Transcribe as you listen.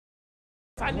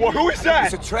Well, who is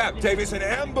that? It's a trap, Davis. An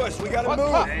ambush. We gotta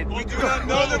move. We do not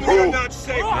know them. We are not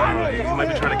safe. He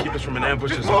might be trying to keep us from an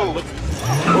ambush. Just move.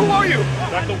 Who are you?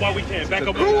 Back up while we can. Back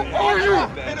up. Who are you?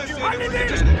 Get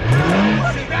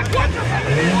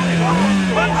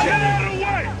out of the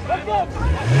way!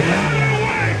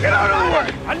 Get out of the way!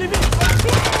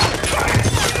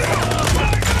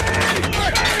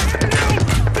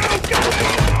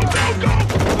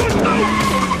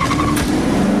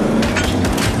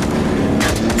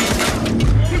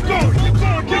 Keep going! Keep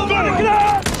going! Keep going! Get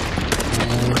out!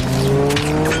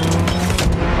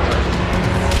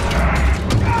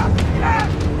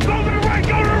 Go to the right!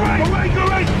 Go to the right! Go right! Go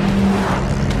right!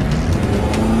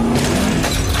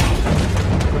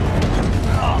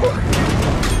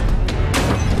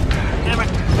 Damn it!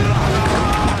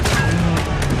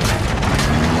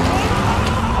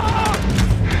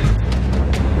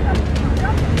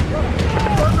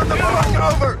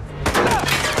 Over!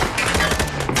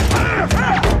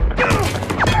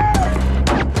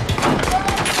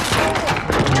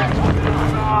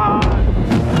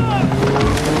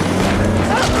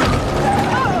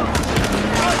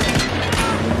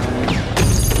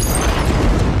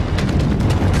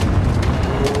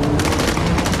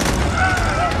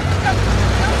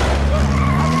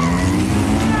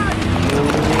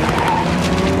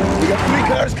 We got 3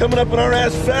 cars coming up on our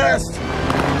ass fast.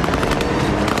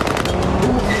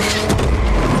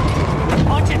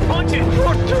 Punch it!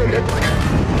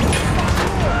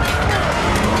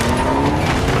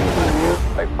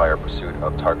 Light fire pursuit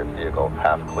of target vehicle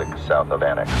half-click south of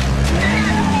Annex.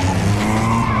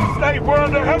 Hey, we're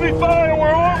under heavy fire.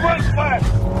 We're all run flat.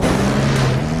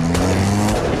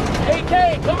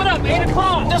 AK, coming up, 8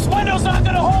 o'clock. This window's not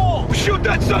gonna hold. Shoot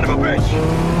that son of a bitch!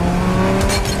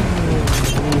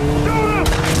 Shoot him!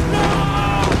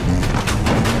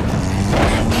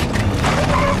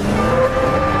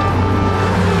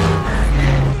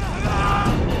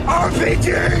 RPG!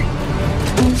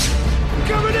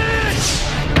 Coming in!